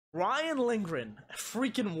Ryan Lindgren,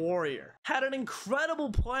 freaking warrior, had an incredible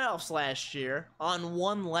playoffs last year on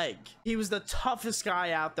one leg. He was the toughest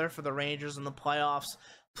guy out there for the Rangers in the playoffs.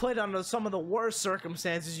 Played under some of the worst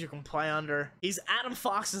circumstances you can play under. He's Adam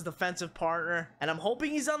Fox's defensive partner, and I'm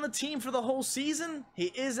hoping he's on the team for the whole season. He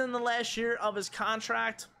is in the last year of his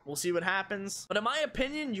contract. We'll see what happens. But in my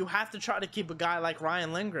opinion, you have to try to keep a guy like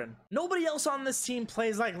Ryan Lindgren. Nobody else on this team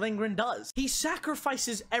plays like Lindgren does. He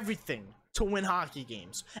sacrifices everything to win hockey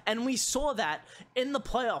games, and we saw that in the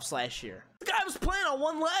playoffs last year. The guy was playing on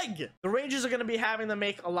one leg. The Rangers are going to be having to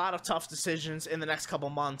make a lot of tough decisions in the next couple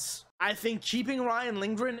months. I think keeping Ryan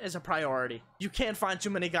Lindgren is a priority. You can't find too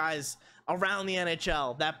many guys around the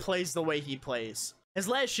NHL that plays the way he plays. His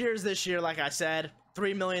last year is this year, like I said.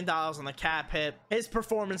 $3 million on the cap hit. His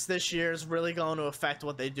performance this year is really going to affect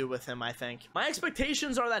what they do with him, I think. My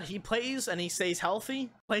expectations are that he plays and he stays healthy,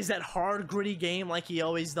 plays that hard, gritty game like he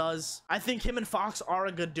always does. I think him and Fox are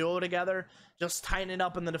a good duo together. Just tighten it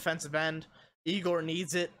up in the defensive end. Igor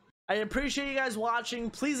needs it. I appreciate you guys watching.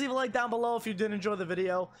 Please leave a like down below if you did enjoy the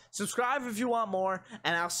video. Subscribe if you want more,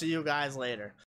 and I'll see you guys later.